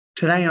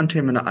Today on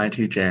 10-Minute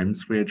IT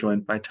Jams, we are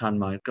joined by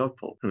Tanmai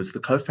Gopal, who is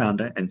the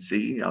co-founder and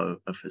CEO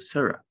of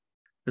Hasura.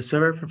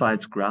 Hasura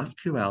provides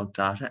GraphQL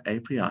data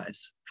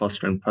APIs,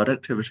 fostering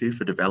productivity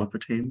for developer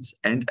teams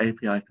and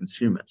API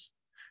consumers.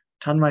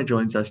 Tanmai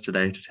joins us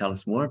today to tell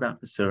us more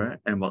about Hasura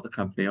and what the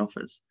company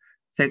offers.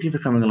 Thank you for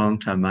coming along,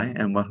 Tanmai,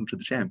 and welcome to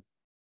the Jam.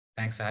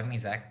 Thanks for having me,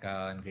 Zach,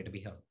 and great to be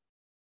here.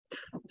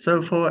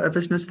 So for a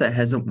business that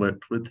hasn't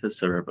worked with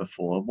Hasura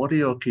before, what are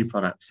your key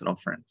products and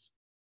offerings?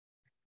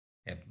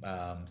 Yep.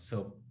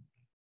 So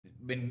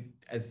when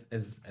as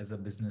a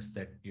business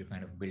that you're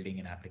kind of building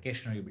an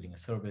application or you're building a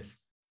service,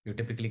 you're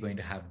typically going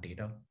to have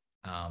data,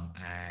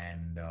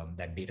 and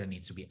that data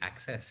needs to be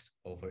accessed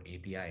over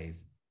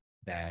APIs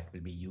that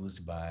will be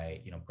used by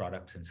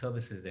products and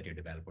services that your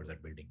developers are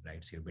building,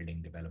 right? So you're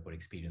building developer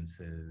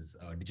experiences,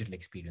 digital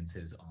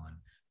experiences on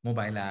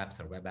mobile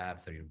apps or web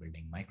apps, or you're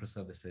building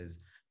microservices,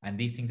 and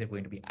these things are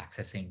going to be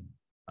accessing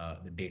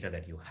the data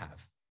that you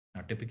have.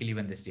 Now, typically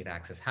when this data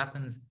access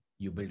happens,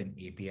 you build an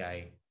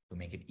API to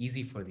make it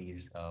easy for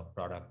these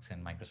products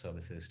and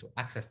microservices to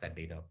access that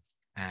data,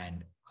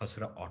 and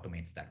Hasura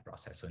automates that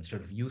process. So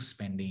instead of you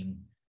spending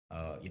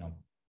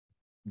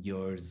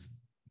years,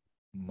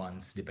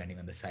 months, depending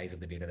on the size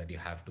of the data that you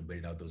have to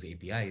build out those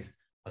APIs,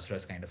 Hasura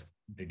is kind of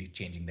really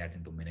changing that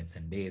into minutes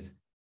and days,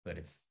 but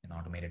it's an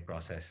automated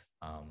process,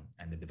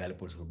 and the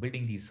developers who are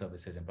building these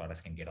services and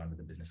products can get onto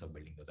the business of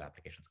building those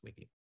applications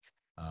quickly.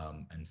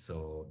 And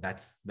so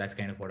that's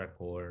kind of what our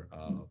core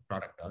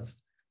product does.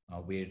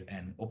 We're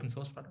an open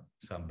source product,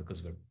 so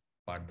because we're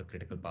part of the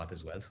critical path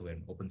as well. So we're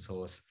an open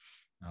source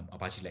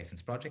Apache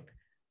license project,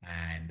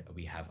 and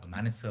we have a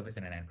managed service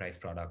and an enterprise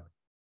product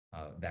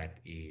that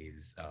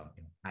is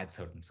adds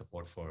certain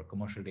support for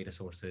commercial data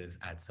sources,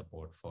 adds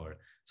support for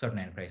certain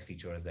enterprise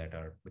features that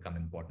are become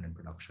important in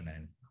production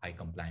and high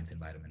compliance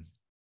environments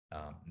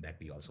that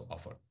we also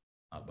offer.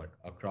 But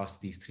across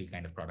these three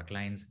kind of product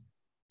lines,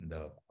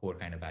 the core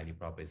kind of value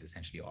prop is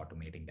essentially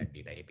automating that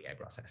data API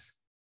process.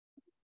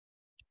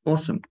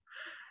 Awesome.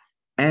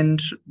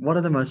 And what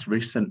are the most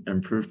recent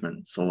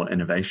improvements or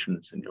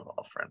innovations in your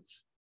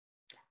offerings?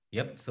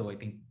 Yep. So I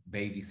think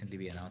very recently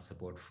we announced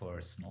support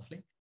for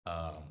Snowflake,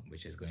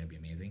 which is going to be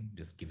amazing,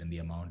 just given the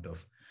amount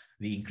of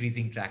the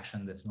increasing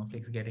traction that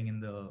Snowflake's getting in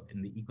the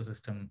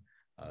ecosystem,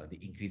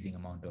 the increasing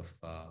amount of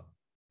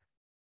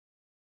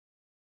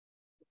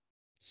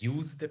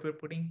use that we're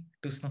putting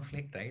to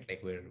Snowflake, right?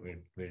 Like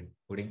we're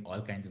putting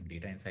all kinds of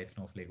data inside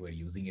Snowflake. We're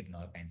using it in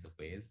all kinds of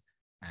ways,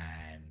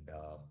 and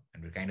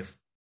we're kind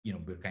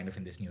of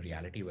in this new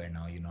reality where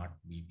now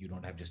you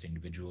don't have just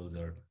individuals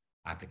or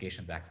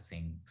applications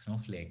accessing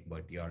Snowflake,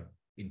 but your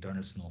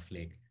internal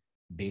Snowflake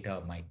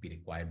data might be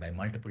required by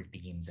multiple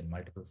teams and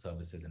multiple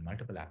services and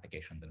multiple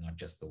applications, and not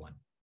just the one.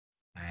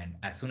 And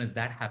as soon as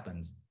that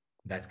happens,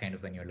 that's kind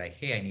of when you're like,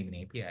 hey, I need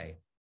an API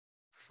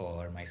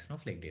for my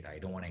Snowflake data. I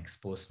don't want to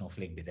expose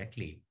Snowflake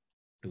directly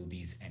to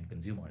these end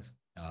consumers.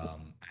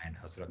 And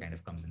Hasura kind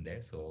of comes in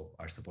there. So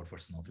our support for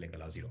Snowflake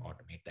allows you to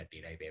automate that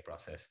data API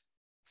process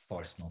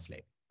for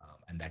Snowflake.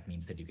 And that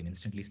means that you can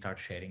instantly start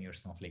sharing your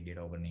Snowflake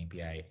data over an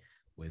API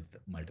with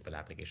multiple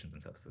applications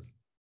and services.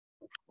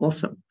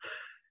 Awesome.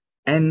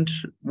 And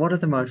what are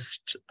the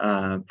most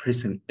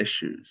pressing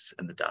issues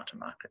in the data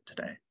market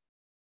today?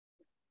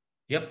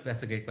 Yep,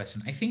 that's a great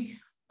question. I think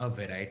a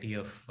variety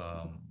of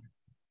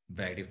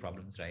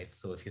problems, right?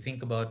 So if you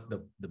think about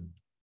the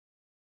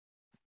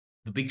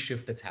big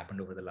shift that's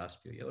happened over the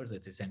last few years,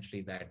 it's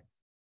essentially that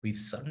we've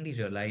suddenly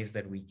realized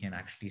that we can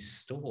actually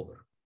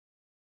store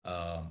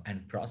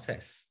and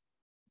process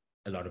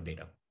a lot of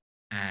data,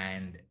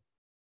 and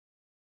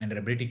our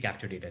ability to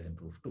capture data has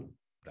improved too,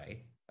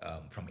 right?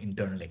 From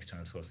internal,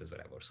 external sources,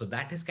 whatever. So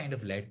that has kind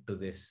of led to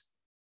this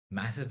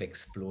massive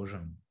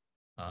explosion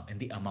in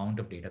the amount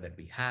of data that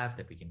we have,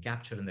 that we can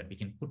capture, and that we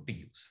can put to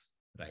use,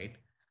 right?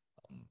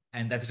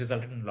 And that's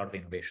resulted in a lot of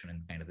innovation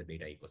in kind of the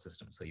data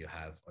ecosystem. So you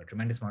have a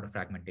tremendous amount of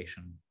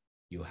fragmentation.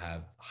 You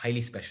have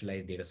highly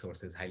specialized data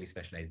sources, highly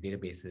specialized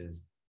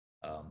databases.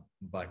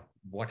 But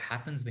what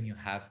happens when you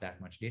have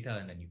that much data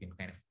and then you can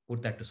kind of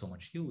put that to so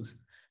much use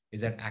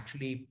is that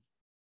actually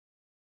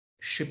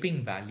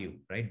shipping value,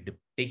 right?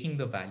 Taking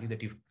the value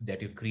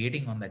that you're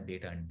creating on that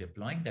data and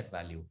deploying that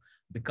value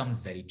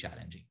becomes very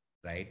challenging,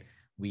 right?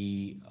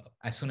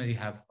 As soon as you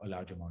have a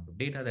large amount of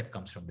data that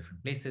comes from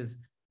different places,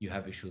 you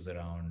have issues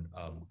around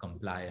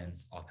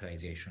compliance,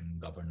 authorization,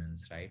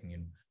 governance, right?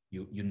 And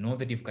you know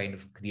that you've kind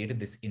of created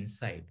this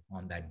insight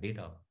on that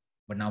data,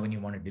 but now when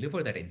you want to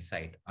deliver that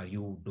insight, are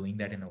you doing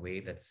that in a way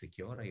that's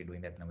secure? Are you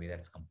doing that in a way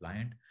that's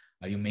compliant?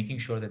 Are you making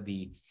sure that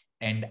the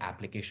end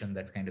application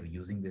that's kind of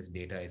using this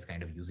data is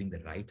kind of using the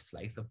right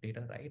slice of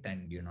data, right?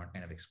 And you're not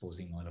kind of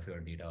exposing all of your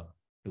data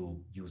to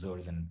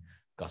users and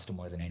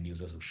customers and end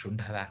users who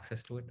shouldn't have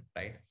access to it,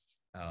 right?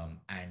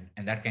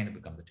 And that kind of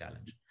becomes a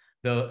challenge.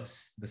 The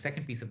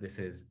second piece of this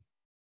is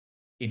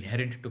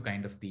inherent to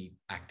kind of the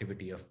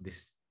activity of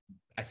this.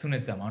 As soon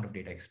as the amount of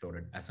data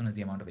exploded, as soon as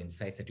the amount of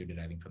insights that you're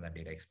deriving from that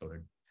data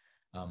exploded,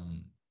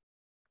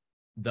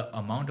 the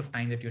amount of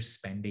time that you're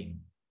spending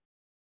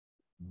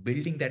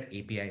building that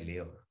API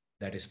layer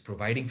that is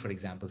providing, for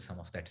example, some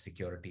of that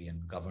security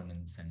and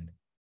governance and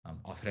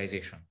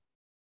authorization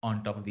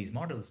on top of these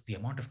models, the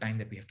amount of time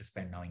that we have to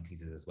spend now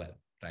increases as well,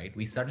 right?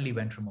 We suddenly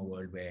went from a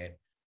world where,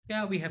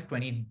 yeah, we have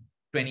 20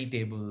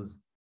 tables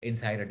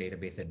inside a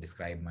database that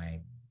describe my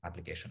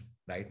application,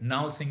 right?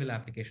 Now, a single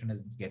application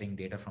is getting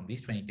data from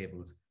these 20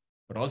 tables,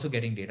 but also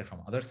getting data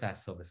from other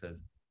SaaS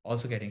services,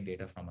 also getting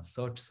data from a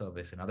search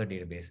service, another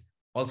database,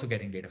 also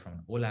getting data from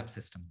an OLAP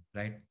system,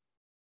 right?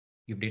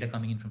 You have data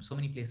coming in from so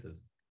many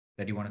places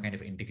that you want to kind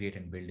of integrate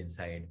and build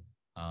inside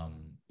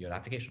your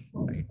application,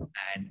 right?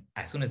 And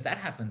as soon as that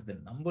happens, the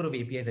number of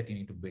APIs that you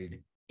need to build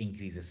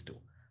increases too.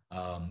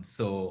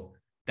 So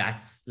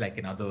that's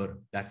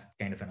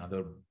kind of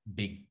another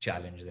big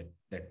challenge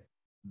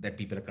that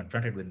people are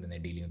confronted with when they're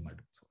dealing with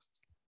multiple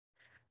sources.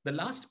 The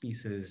last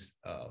piece is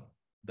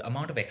the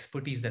amount of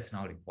expertise that's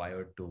now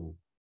required to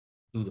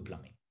do the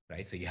plumbing,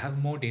 right? So you have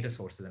more data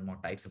sources and more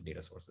types of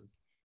data sources,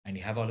 and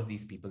you have all of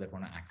these people that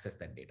want to access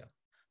that data.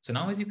 So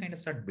now as you kind of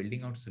start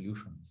building out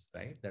solutions,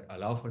 right, that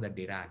allow for that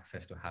data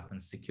access to happen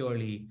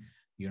securely,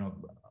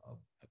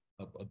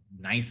 a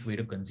nice way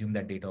to consume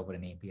that data over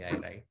an API,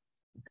 right?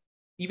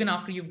 Even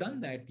after you've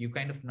done that, you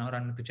kind of now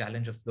run into the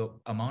challenge of the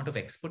amount of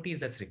expertise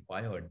that's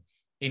required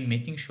in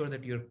making sure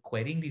that you're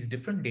querying these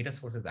different data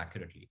sources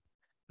accurately,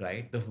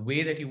 right? The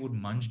way that you would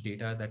munch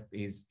data that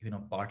is,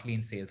 partly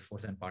in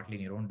Salesforce and partly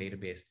in your own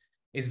database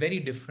is very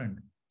different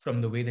from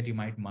the way that you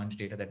might munch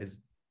data that is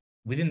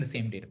within the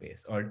same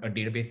database, or a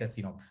database that's,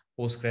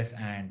 Postgres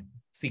and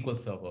SQL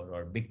Server,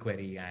 or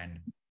BigQuery and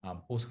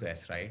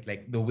Postgres, right?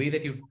 Like the way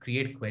that you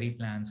create query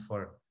plans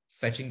for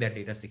fetching that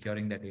data,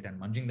 securing that data, and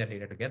munging that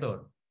data together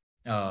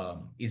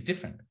is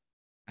different,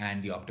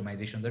 and the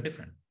optimizations are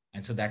different.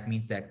 And so that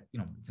means that,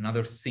 it's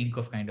another sink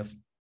of kind of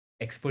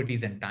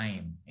expertise and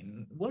time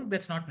in work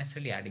that's not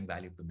necessarily adding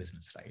value to the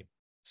business, right?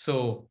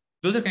 So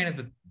those are kind of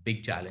the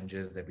big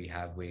challenges that we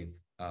have with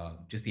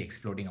just the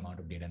exploding amount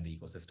of data in the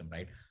ecosystem,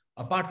 right?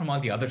 Apart from all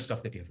the other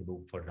stuff that you have to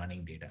do for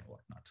running data and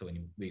whatnot. So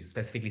when we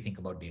specifically think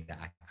about data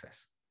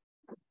access.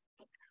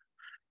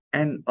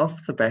 And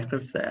off the back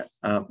of that,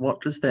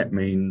 what does that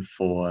mean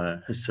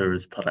for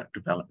Hasura's product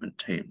development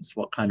teams?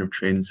 What kind of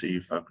trends are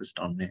you focused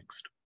on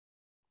next?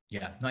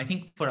 Yeah, no, I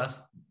think for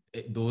us,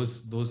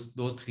 those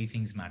three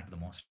things matter the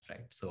most,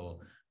 right? So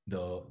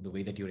the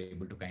way that you're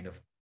able to kind of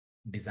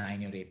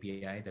design your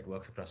API that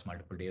works across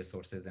multiple data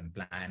sources, and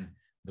plan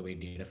the way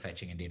data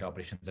fetching and data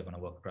operations are going to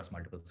work across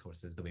multiple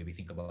sources, the way we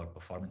think about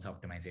performance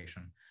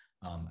optimization,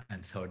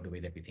 and third, the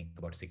way that we think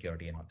about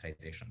security and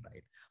authorization,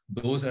 right?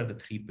 Those are the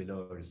three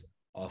pillars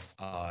of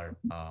our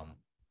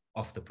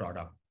of the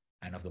product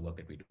and of the work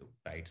that we do,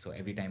 right? So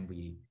every time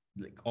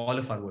all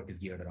of our work is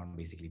geared around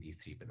basically these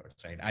three pillars,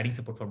 right? Adding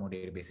support for more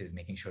databases,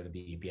 making sure that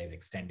the API is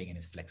extending and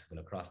is flexible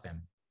across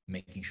them,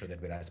 making sure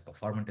that we're as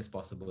performant as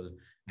possible,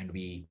 and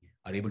we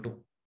are able to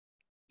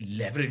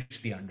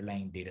leverage the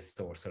underlying data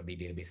source or the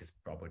database's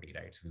property,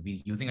 right? So we'll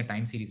be using a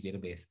time series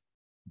database.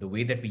 The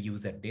way that we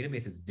use that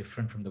database is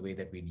different from the way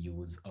that we'd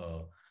use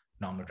a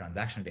normal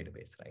transactional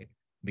database, right?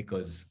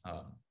 Because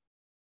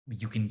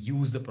you can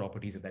use the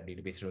properties of that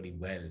database really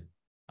well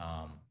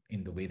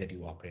in the way that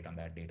you operate on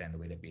that data and the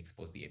way that we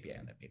expose the API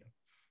on that data.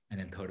 And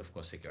then third, of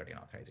course, security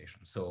and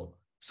authorization. So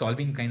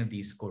solving kind of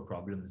these core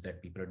problems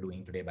that people are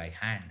doing today by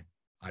hand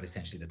are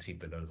essentially the three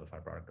pillars of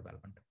our product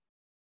development.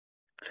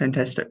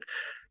 Fantastic.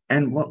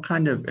 And what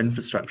kind of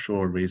infrastructure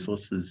or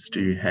resources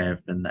do you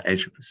have in the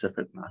Asia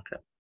Pacific market?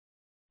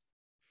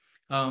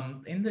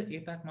 In the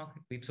APAC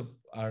market,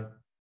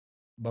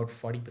 about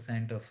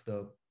 40% of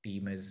the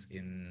team is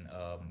in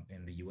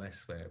the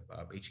US, where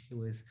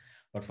HQ is.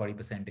 About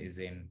 40% is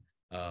in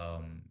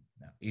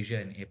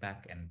Asia and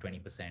APAC, and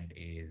 20%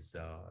 is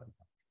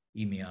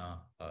EMEA,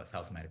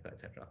 South America,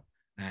 etc.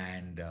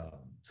 And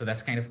so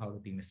that's kind of how the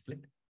team is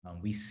split.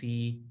 We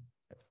see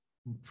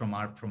from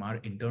our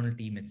internal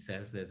team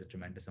itself, there's a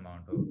tremendous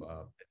amount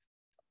of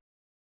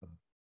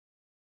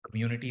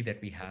community that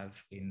we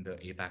have in the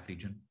APAC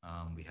region.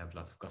 We have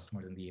lots of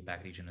customers in the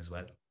APAC region as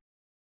well,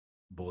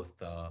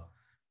 both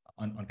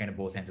on kind of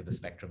both ends of the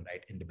spectrum,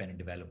 right? Independent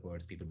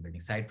developers, people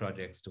building side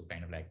projects, to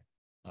kind of like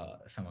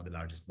some of the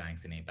largest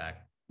banks in APAC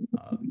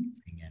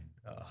using and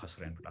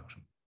Hasura in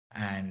production.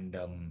 And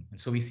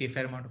so we see a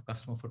fair amount of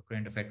customer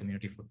footprint, a fair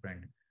community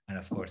footprint, and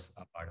of course,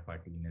 a part of our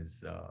team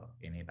is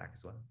in APAC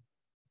as well.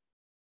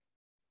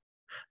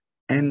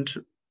 And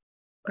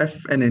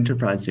if an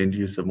enterprise end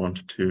user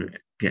wanted to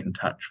get in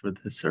touch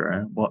with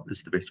Hasura, what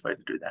is the best way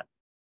to do that?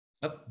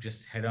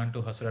 Just head on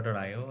to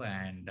hasura.io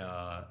and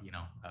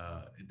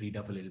read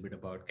up a little bit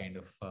about kind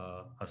of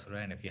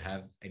Hasura. And if you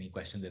have any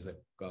questions,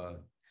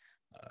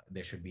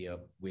 there should be a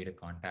way to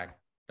contact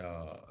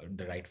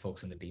the right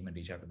folks in the team and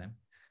reach out to them.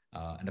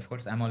 And of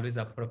course, I'm always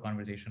up for a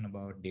conversation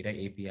about data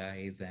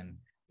APIs and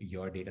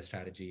your data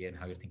strategy and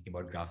how you're thinking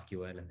about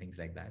GraphQL and things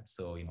like that.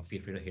 So,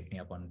 feel free to hit me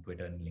up on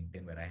Twitter and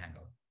LinkedIn, where I hang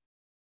out.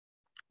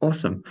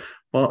 Awesome.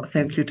 Well,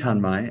 thank you,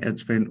 Tanmai.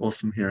 It's been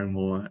awesome hearing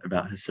more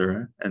about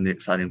Hasura and the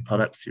exciting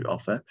products you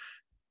offer.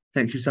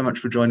 Thank you so much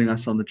for joining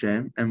us on the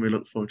Jam, and we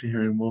look forward to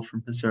hearing more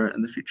from Hasura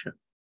in the future.